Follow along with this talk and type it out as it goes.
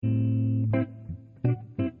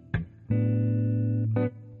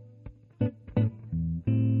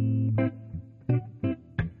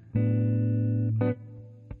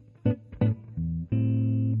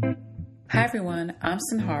Hi everyone, I'm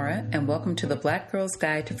Sinhara and welcome to the Black Girl's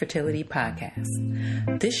Guide to Fertility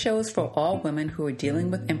podcast. This show is for all women who are dealing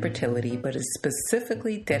with infertility but is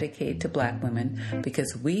specifically dedicated to Black women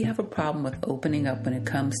because we have a problem with opening up when it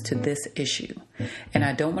comes to this issue. And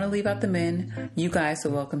I don't want to leave out the men, you guys are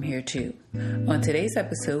welcome here too. On today's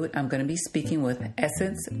episode, I'm going to be speaking with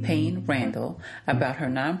Essence Payne Randall about her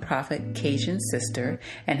nonprofit Cajun Sister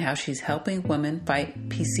and how she's helping women fight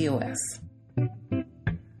PCOS.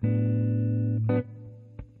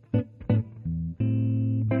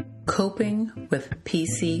 Coping with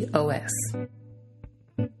PCOS.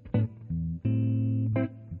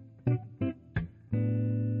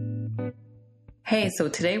 Hey, so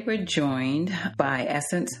today we're joined by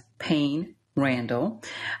Essence Payne Randall.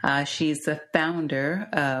 She's the founder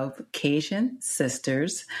of Cajun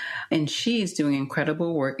Sisters, and she's doing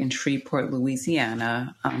incredible work in Shreveport,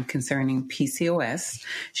 Louisiana, concerning PCOS.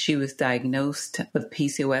 She was diagnosed with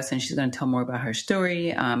PCOS, and she's going to tell more about her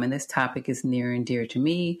story. And this topic is near and dear to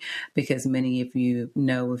me because many of you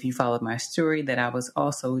know, if you followed my story, that I was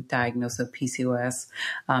also diagnosed with PCOS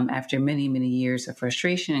after many, many years of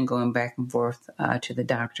frustration and going back and forth to the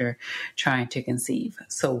doctor trying to conceive.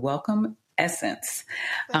 So welcome, Essence.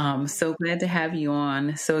 So glad to have you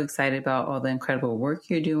on. So excited about all the incredible work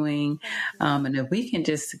you're doing. And if we can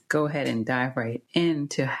just go ahead and dive right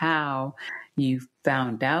into how you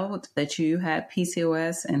found out that you had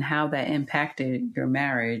PCOS and how that impacted your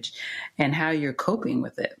marriage and how you're coping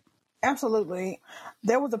with it. Absolutely.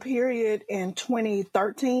 There was a period in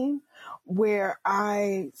 2013 where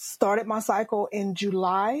I started my cycle in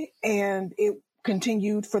July and it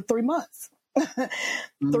continued for 3 months.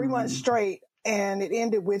 3 months straight, and it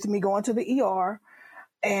ended with me going to the ER,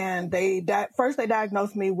 and they first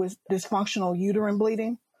diagnosed me with dysfunctional uterine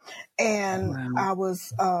bleeding, and I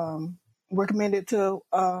was recommended to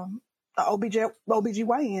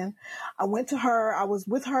OBGYN. I went to her. I was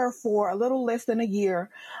with her for a little less than a year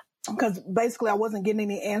because basically I wasn't getting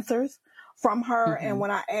any answers from her. And when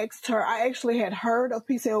I asked her, I actually had heard of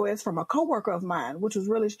PCOS from a coworker of mine, which was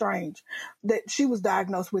really strange that she was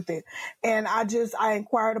diagnosed with it. And I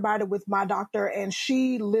inquired about it with my doctor, and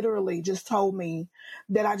she literally just told me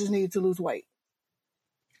that I just needed to lose weight.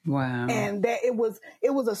 Wow. And that it was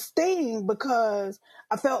a sting because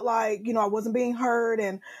I felt like, I wasn't being heard.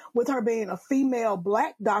 And with her being a female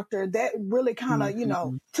Black doctor, that really kind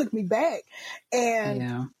of, took me back.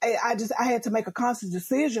 And I had to make a conscious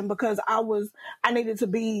decision because I needed to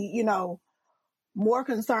be, more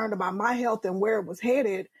concerned about my health and where it was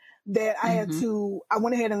headed, that I had to, I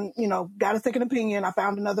went ahead and, got a second opinion. I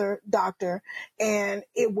found another doctor, and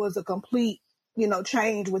it was a complete,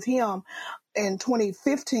 change with him. In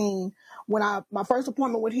 2015, when my first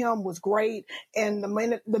appointment with him was great. And the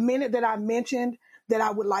minute that I mentioned that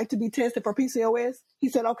I would like to be tested for PCOS, he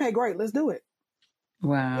said, okay, great, let's do it.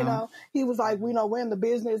 Wow. He was like, we're in the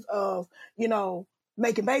business of,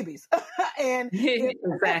 making babies. And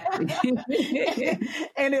exactly.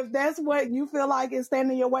 and if that's what you feel like is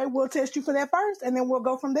standing in your way, we'll test you for that first, and then we'll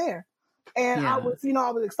go from there. And I was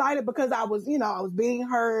excited because I was being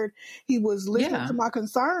heard. He was listening to my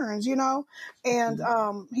concerns,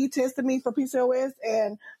 and he tested me for PCOS,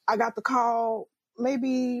 and I got the call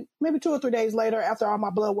maybe 2 or 3 days later after all my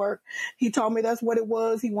blood work. He told me that's what it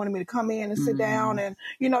was. He wanted me to come in and sit down and,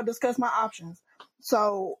 discuss my options.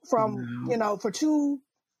 So from, for 2-3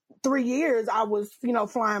 years, I was,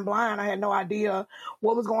 flying blind. I had no idea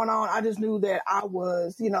what was going on. I just knew that I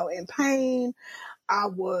was, in pain. I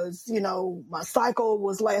was, my cycle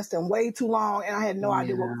was lasting way too long, and I had no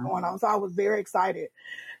idea what was going on. So I was very excited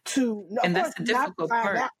to, and that's the difficult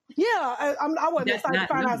part. I wasn't excited to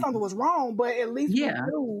find out something was wrong, but at least we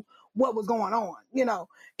knew what was going on,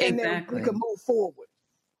 and then we could move forward.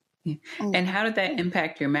 Yeah. And how did that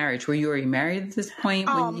impact your marriage? Were you already married at this point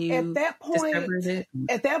when you discovered it?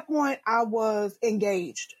 At that point, I was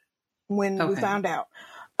engaged when we found out.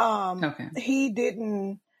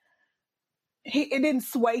 It didn't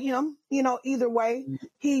sway him, either way.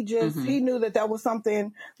 He just, he knew that was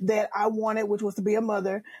something that I wanted, which was to be a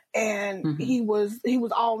mother. And he was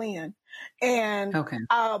all in. And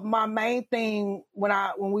my main thing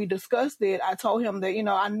when we discussed it, I told him that,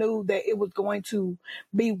 I knew that it was going to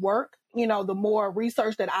be work. The more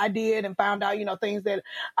research that I did and found out, things that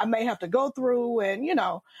I may have to go through and,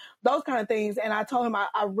 those kind of things. And I told him I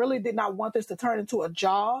really did not want this to turn into a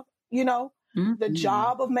job, the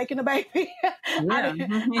job of making a baby. I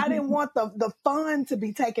didn't want the fun to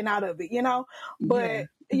be taken out of it, but,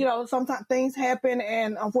 sometimes things happen,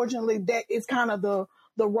 and unfortunately that is kind of the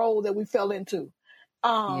role that we fell into.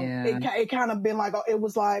 It kind of been like, it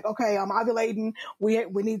was like, okay, I'm ovulating. We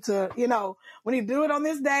need to, we need to do it on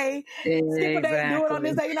this day. Skip a day, do it on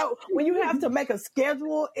this day. When you have to make a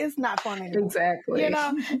schedule, it's not fun anymore. Exactly.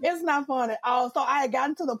 It's not fun at all. So I had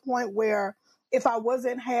gotten to the point where if I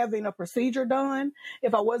wasn't having a procedure done,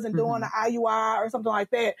 if I wasn't doing an IUI or something like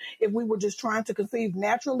that, if we were just trying to conceive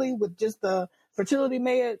naturally with just the fertility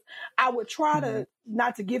meds, I would try to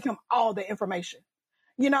not to give him all the information.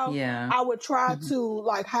 I would try to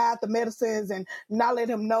like hide the medicines and not let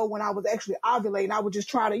him know when I was actually ovulating. I would just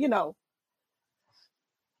try to,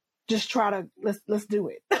 let's do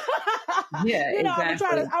it.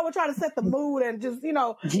 Exactly. I would try to set the mood and just,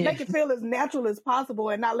 make it feel as natural as possible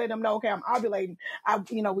and not let them know, okay, I'm ovulating.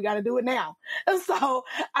 We got to do it now. And so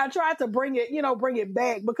I tried to bring it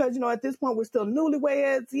back because, at this point we're still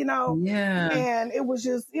newlyweds, and it was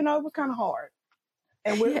just, it was kind of hard.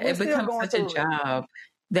 And we're it still becomes going such through a job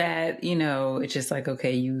that, it's just like,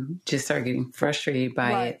 okay, you just start getting frustrated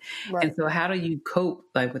by it. Right. And so how do you cope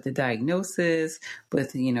like with the diagnosis,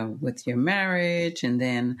 with, with your marriage and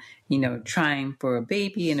then, trying for a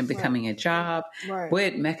baby and it becoming a job? Right.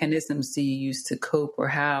 What mechanisms do you use to cope, or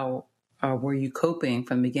how were you coping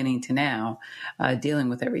from beginning to now, dealing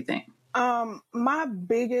with everything? My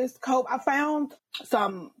biggest cope, I found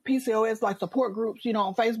some PCOS like support groups,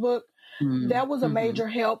 on Facebook. That was a major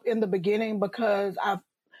help in the beginning because I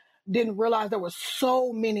didn't realize there were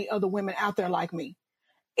so many other women out there like me.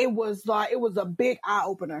 It was a big eye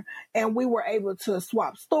opener, and we were able to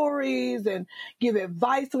swap stories and give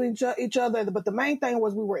advice to each other. But the main thing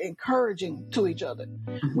was we were encouraging to each other.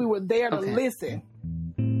 We were there to listen.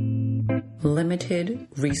 Limited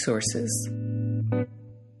resources.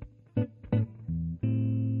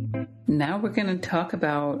 Now we're going to talk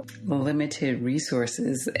about limited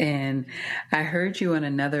resources. And I heard you in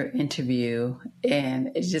another interview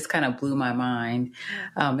and it just kind of blew my mind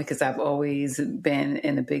because I've always been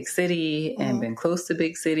in a big city and been close to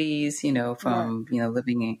big cities, from,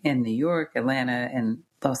 living in New York, Atlanta, and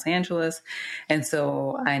Los Angeles. And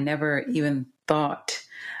so I never even thought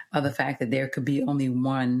of the fact that there could be only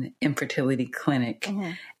one infertility clinic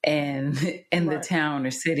and in the town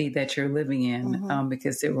or city that you're living in,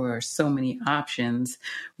 because there were so many options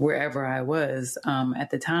wherever I was at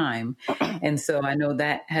the time. And so I know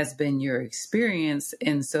that has been your experience.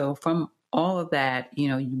 And so from all of that,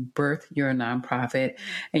 you birth your nonprofit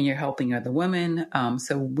and you're helping other women. I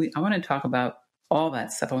want to talk about all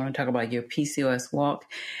that stuff. I want to talk about your PCOS walk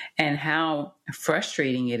and how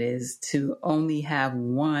frustrating it is to only have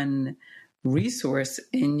one resource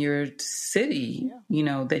in your city,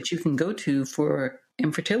 that you can go to for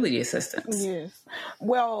infertility assistance. Yes.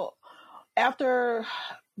 Well, after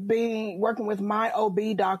working with my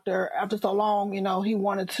OB doctor after so long, he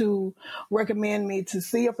wanted to recommend me to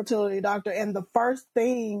see a fertility doctor. And the first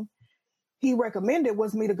thing he recommended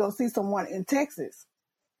was me to go see someone in Texas,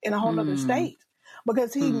 in a whole other state.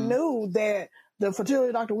 Because he knew that the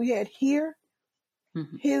fertility doctor we had here,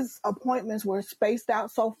 his appointments were spaced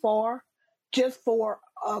out so far just for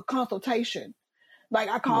a consultation. Like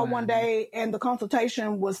I called one day and the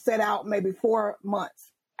consultation was set out maybe 4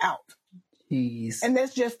 months out. Jeez. And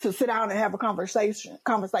that's just to sit down and have a conversation,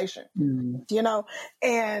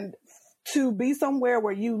 and to be somewhere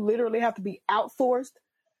where you literally have to be outsourced,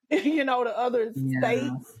 to other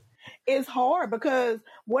states is hard because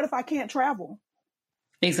what if I can't travel?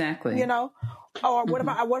 Exactly. Or what if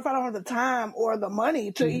I don't have the time or the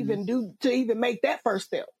money to even make that first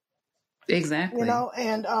step? Exactly.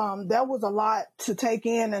 And that was a lot to take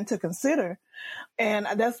in and to consider. And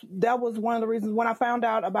that was one of the reasons when I found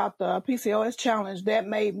out about the PCOS challenge that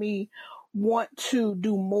made me want to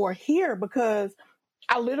do more here because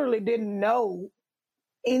I literally didn't know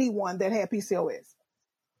anyone that had PCOS.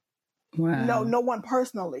 Wow. No one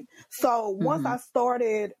personally. So once I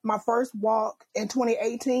started my first walk in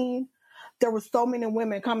 2018, there were so many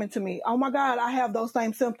women coming to me. Oh my God, I have those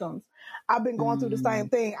same symptoms. I've been going through the same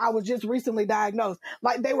thing. I was just recently diagnosed.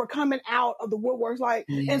 Like they were coming out of the woodworks.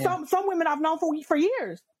 And some women I've known for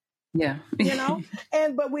years. Yeah.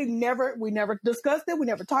 But we never discussed it. We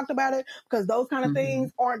never talked about it because those kind of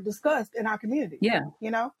things aren't discussed in our community. Yeah.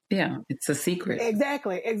 Yeah. It's a secret.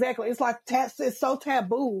 Exactly. It's like, it's so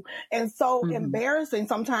taboo and so embarrassing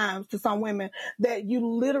sometimes to some women that you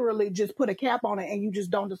literally just put a cap on it and you just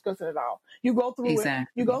don't discuss it at all. You go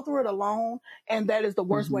through it alone, and that is the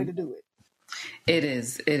worst way to do it. It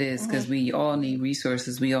is because we all need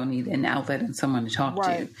resources. We all need an outlet and someone to talk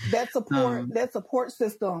to. That support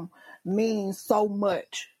system means so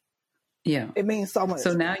much. Yeah. It means so much.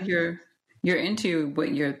 So now you're You're into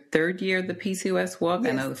what, your third year of the PCOS walk?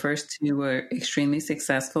 Yes. I know the first two were extremely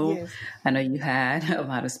successful. Yes. I know you had a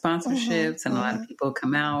lot of sponsorships and a lot of people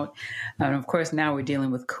come out. And of course, now we're dealing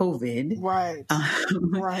with COVID. Right.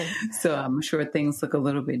 Right. So I'm sure things look a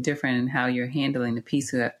little bit different in how you're handling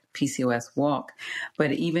the PCOS walk.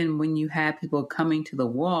 But even when you had people coming to the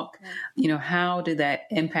walk, how did that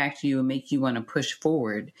impact you and make you want to push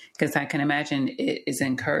forward? Because I can imagine it is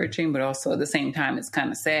encouraging, but also at the same time, it's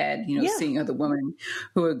kind of sad, seeing other women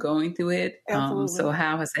who are going through it. So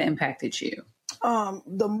how has that impacted you?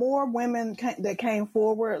 The more women that came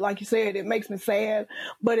forward, like you said, it makes me sad,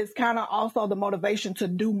 but it's kind of also the motivation to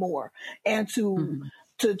do more and to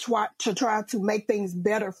try to make things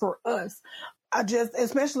better for us. I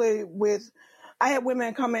had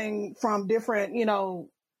women coming from different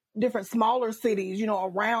smaller cities,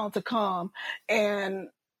 around to come, and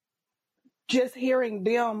just hearing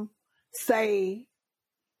them say,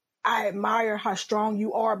 I admire how strong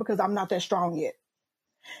you are because I'm not that strong yet.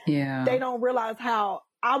 Yeah. They don't realize how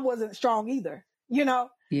I wasn't strong either. Yeah.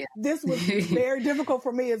 This was very difficult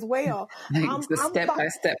for me as well. It's a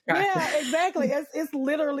step-by-step process. Yeah, exactly. It's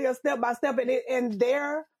literally a step-by-step, and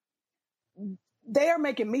they're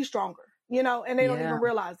making me stronger, and they don't even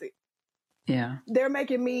realize it. Yeah. They're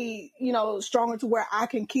making me, stronger to where I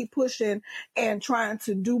can keep pushing and trying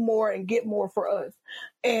to do more and get more for us.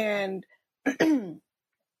 And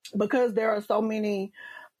because there are so many,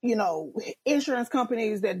 insurance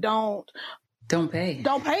companies that don't pay.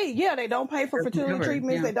 Yeah, they don't pay for fertility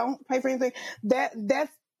treatments. Yeah. They don't pay for anything.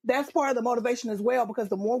 That's part of the motivation as well, because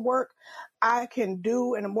the more work I can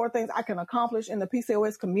do and the more things I can accomplish in the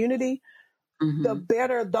PCOS community, the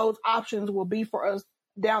better those options will be for us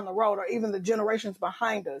down the road, or even the generations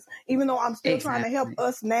behind us. Even though I'm still trying to help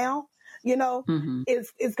us now,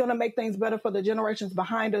 it's going to make things better for the generations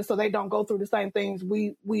behind us, so they don't go through the same things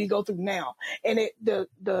we go through now. And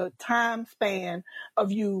the time span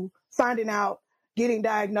of you finding out, getting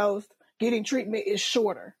diagnosed, getting treatment is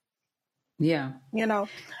shorter. Yeah.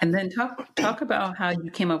 And then talk about how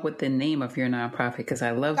you came up with the name of your nonprofit, because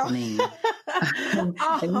I love the name. And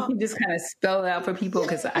you can just kind of spell it out for people,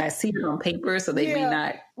 because I see it on paper, so they may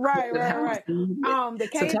not. Right. The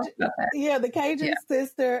Cajun, so talk about that. Yeah, the Cajun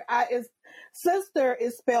Sister. Sister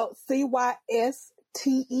is spelled CYSTER,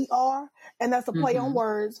 and that's a play on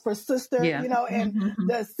words for sister. Yeah. And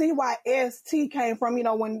the CYST came from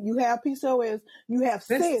when you have PCOS, you have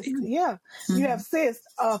cysts. Yeah, you have cysts,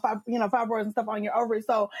 fibroids and stuff on your ovaries.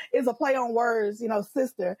 So it's a play on words,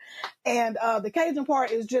 sister. And the Cajun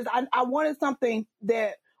part is just I wanted something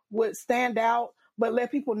that would stand out, but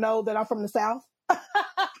let people know that I'm from the South.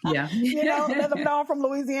 Yeah. Let them know I'm from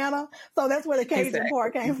Louisiana. So that's where the Cajun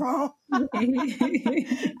part came from.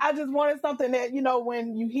 I just wanted something that,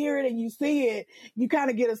 when you hear it and you see it, you kind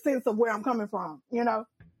of get a sense of where I'm coming from, and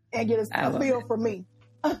get a feel for me.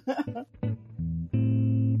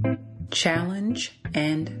 Challenge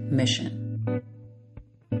and mission.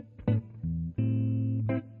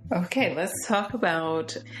 Okay, let's talk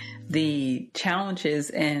about the challenges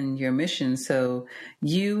and your mission. So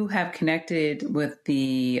you have connected with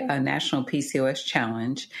the National PCOS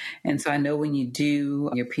Challenge. And so I know when you do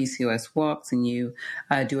your PCOS walks and you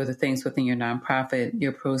do other things within your nonprofit,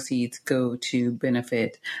 your proceeds go to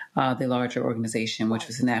benefit the larger organization, which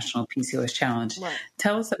was the National PCOS Challenge. Right.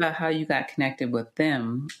 Tell us about how you got connected with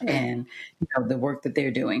them and the work that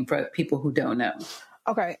they're doing for people who don't know.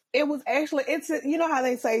 Okay. It was actually, how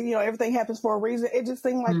they say, everything happens for a reason. It just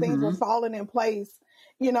seemed like things were falling in place,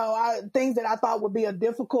 things that I thought would be a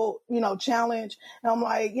difficult, challenge. And I'm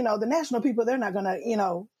like, the national people, they're not going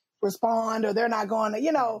to, respond, or they're not going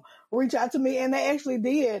to, reach out to me. And they actually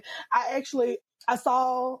did. I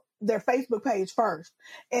saw their Facebook page first,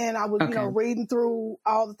 and I was, reading through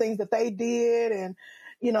all the things that they did and,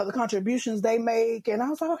 the contributions they make. And I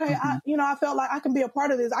was like, okay, I felt like I can be a part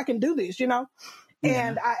of this. I can do this,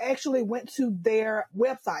 And I actually went to their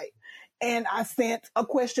website and I sent a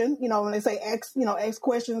question, when they say ask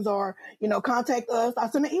questions or, contact us, I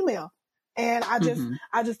sent an email, and I just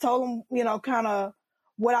told them, kind of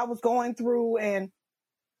what I was going through. And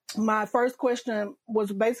my first question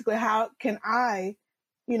was basically, how can I,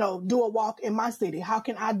 do a walk in my city? How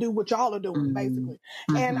can I do what y'all are doing, basically?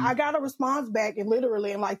 And I got a response back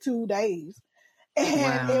literally in like 2 days.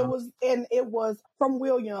 And it was from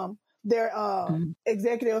William, their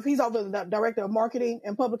executive. He's over the director of marketing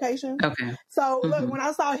and publication. Okay. So look, when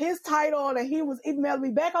I saw his title and he was emailing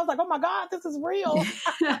me back, I was like, oh my God, this is real.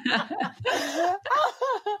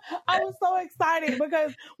 I was so excited,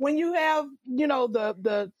 because when you have,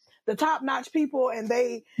 the the top notch people, and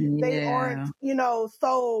they aren't, you know,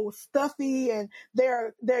 so stuffy, and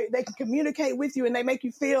they can communicate with you, and they make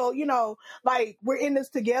you feel, you know, like we're in this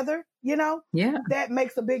together, you know, that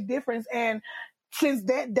makes a big difference. And since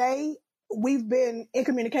that day, we've been in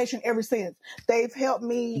communication ever since. They've helped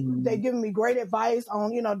me. They've given me great advice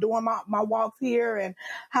on, you know, doing my walks here and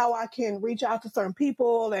how I can reach out to certain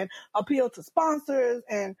people and appeal to sponsors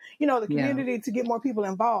and, you know, the community to get more people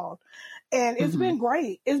involved. And it's been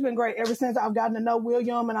great. It's been great ever since I've gotten to know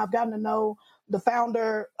William, and I've gotten to know the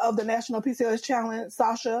founder of the National PCOS Challenge,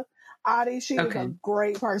 Sasha Adi. She is a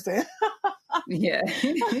great person. Yeah.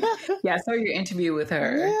 I saw your interview with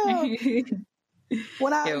her. Yeah.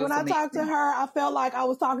 When I talked to her, I felt like I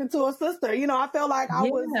was talking to a sister. You know, I felt like I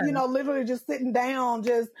was, you know, literally just sitting down,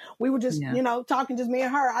 we were just, you know, talking, just me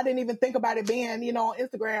and her. I didn't even think about it being, you know, on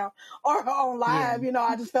Instagram or on live. You know,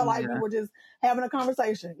 I just felt like we were just having a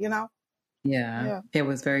conversation, you know? Yeah, it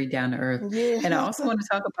was very down to earth. Yeah. And I also want to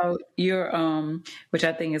talk about your, which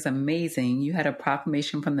I think is amazing. You had a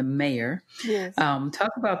proclamation from the mayor. Yes. Talk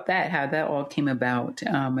about that, how that all came about,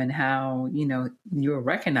 and how, you know, you were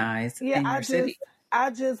recognized in your city. I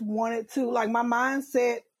just wanted to, like, my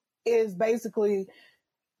mindset is basically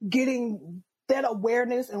getting that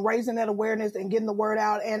awareness and raising that awareness and getting the word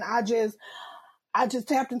out. And I just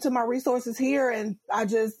tapped into my resources here, and I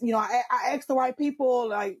just, you know, I asked the right people,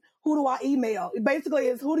 like, who do I email? Basically,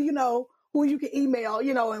 it's who do you know, who you can email,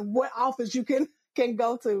 you know, and what office you can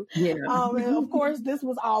go to. Yeah. And of course, this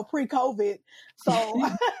was all pre-COVID. So,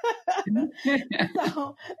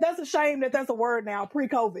 so that's a shame that that's a word now,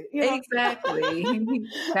 pre-COVID. You know? Exactly.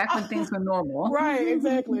 Back when things were normal. Right,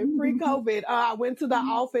 exactly. Pre-COVID. I went to the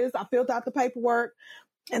office, I filled out the paperwork,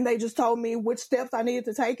 and they just told me which steps I needed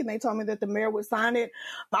to take, and they told me that the mayor would sign it.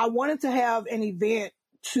 I wanted to have an event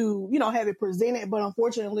to, you know, have it presented, but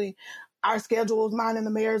unfortunately our schedules, mine and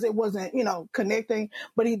the mayor's, it wasn't, you know, connecting,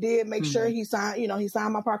 but he did make sure he signed, you know, he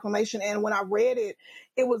signed my proclamation. And when I read it,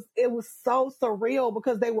 it was so surreal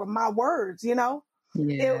because they were my words, you know.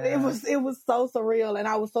 It was so surreal, and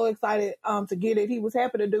I was so excited to get it. He was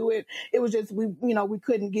happy to do it. It was just we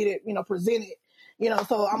couldn't get it, you know, presented, you know,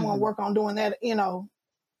 so I'm going to work on doing that, you know,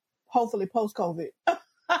 hopefully post-COVID.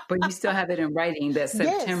 But you still have it in writing that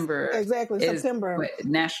September. Yes, exactly. September.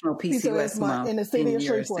 National PCOS month in the city of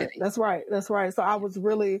Shreveport. That's right. So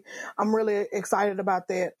I'm really excited about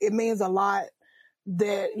that. It means a lot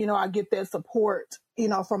that, you know, I get that support, you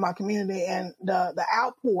know, from my community, and the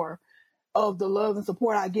outpour of the love and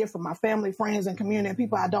support I get from my family, friends, and community, and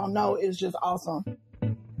people I don't know is just awesome.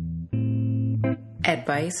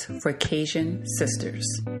 Advice for Cajun sisters.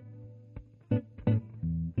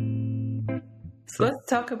 So let's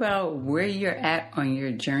talk about where you're at on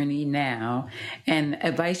your journey now, and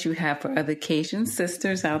advice you have for other Cajun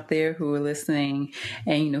sisters out there who are listening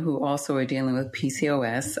and, you know, who also are dealing with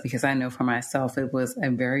PCOS, because I know for myself it was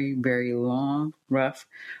a very, very long, rough,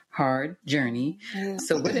 hard journey.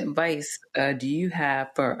 So what advice do you have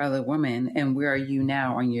for other women, and where are you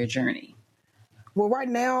now on your journey? Well, right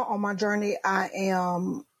now on my journey, I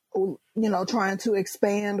am, you know, trying to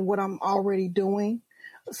expand what I'm already doing.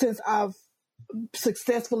 Since I've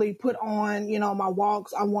successfully put on, you know, my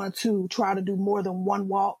walks, I want to try to do more than one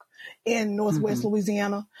walk in Northwest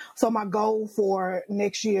Louisiana. So my goal for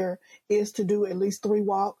next year is to do at least 3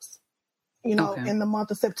 walks, you know, in the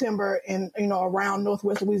month of September, and, you know, around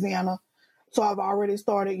Northwest Louisiana. So I've already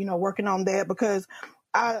started, you know, working on that, because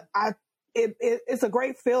it's a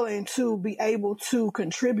great feeling to be able to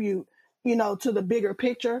contribute, you know, to the bigger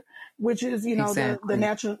picture, which is, you know, the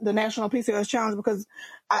National PCOS Challenge, because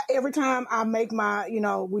every time I make my, you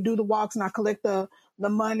know, we do the walks and I collect the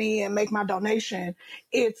money and make my donation,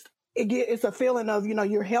 it's a feeling of, you know,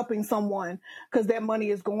 you're helping someone, because that money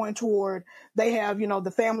is going toward, they have, you know,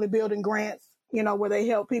 the family building grants, you know, where they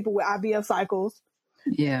help people with IVF cycles.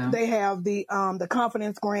 Yeah. They have the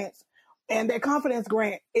confidence grants, and that confidence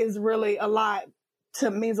grant is really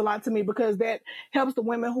means a lot to me, because that helps the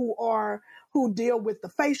women who deal with the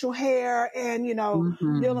facial hair and, you know,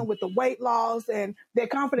 dealing with the weight loss, and that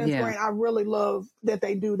confidence grant. I really love that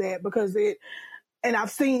they do that, because and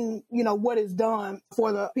I've seen, you know, what it's done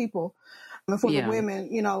for the people and for the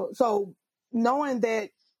women, you know, so knowing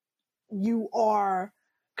that you are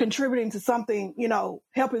contributing to something, you know,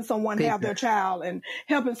 helping someone have their child and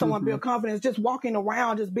helping someone build confidence, just walking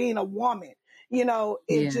around, just being a woman, you know,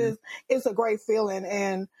 it's a great feeling.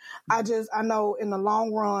 And I know in the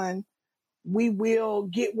long run, we will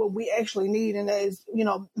get what we actually need. And that is, you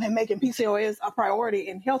know, making PCOS a priority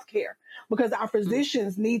in healthcare, because our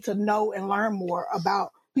physicians need to know and learn more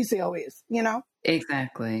about PCOS, you know?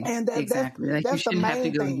 Exactly. And exactly. Like you shouldn't have to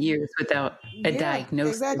go years without a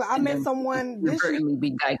diagnosis. Exactly. I met someone this year.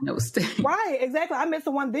 Be diagnosed. Right. Exactly. I met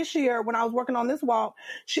someone this year when I was working on this walk.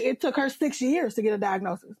 It took her 6 years to get a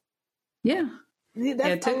diagnosis. Yeah.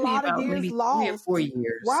 That's a lot of years lost. 3 or 4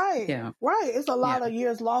 years. Right. Yeah. Right. It's a lot of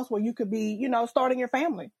years lost where you could be, you know, starting your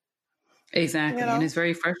family. Exactly. You know? And it's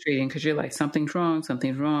very frustrating because you're like, something's wrong.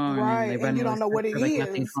 Right. And you don't know what it is.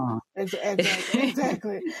 Nothing's wrong.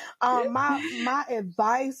 Exactly. My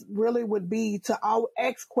advice really would be to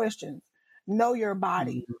ask questions, know your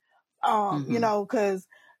body. You know, because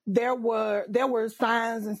there were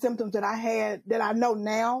signs and symptoms that I had that I know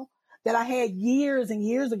now that I had years and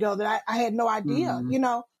years ago that I had no idea, you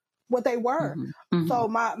know, what they were. So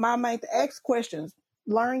my main ask questions,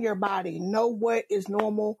 learn your body, know what is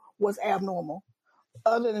normal, what's abnormal.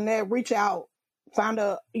 Other than that, reach out, find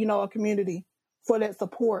a community for that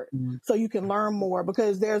support so you can learn more,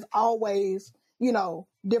 because there's always, you know,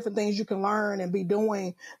 different things you can learn and be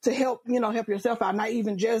doing to help yourself out, not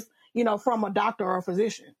even just, you know, from a doctor or a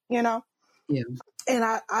physician, you know? Yeah. And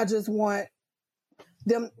I just want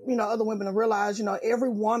them, you know, other women to realize, you know, every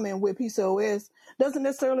woman with PCOS doesn't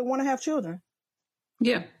necessarily want to have children.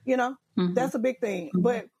 Yeah. You know, that's a big thing.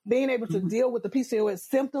 But being able to deal with the PCOS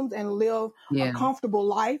symptoms and live a comfortable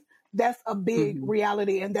life, that's a big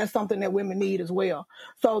reality. And that's something that women need as well.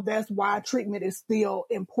 So that's why treatment is still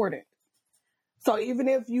important. So even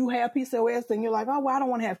if you have PCOS and you're like, oh, well, I don't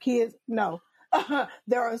want to have kids. No,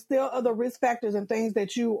 there are still other risk factors and things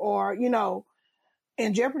that you are, you know,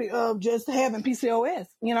 in jeopardy of just having PCOS,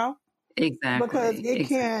 you know? Exactly. Because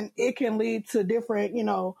it can lead to different, you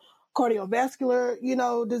know, cardiovascular, you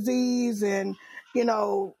know, disease and, you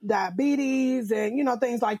know, diabetes and, you know,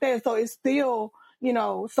 things like that. So it's still, you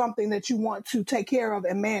know, something that you want to take care of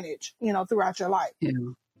and manage, you know, throughout your life. Yeah.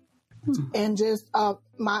 And just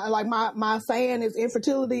my saying is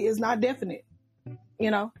infertility is not definite. You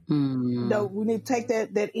know, though we need to take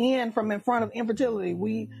that in from in front of infertility.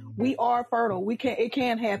 We are fertile. It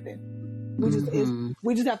can happen.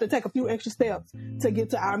 We just have to take a few extra steps to get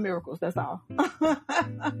to our miracles. That's all. I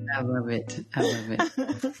love it.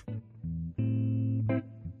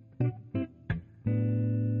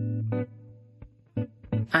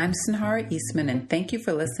 I'm Sinhara Eastman, and thank you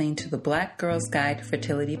for listening to the Black Girls Guide to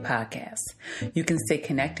Fertility podcast. You can stay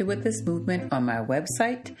connected with this movement on my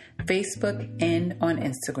website, Facebook, and on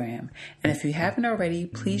Instagram. And if you haven't already,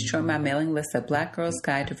 please join my mailing list at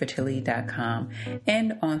blackgirlsguidetofertility.com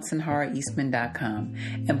and on sinharaeastman.com.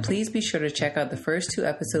 And please be sure to check out the first 2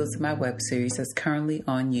 episodes of my web series that's currently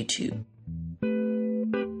on YouTube.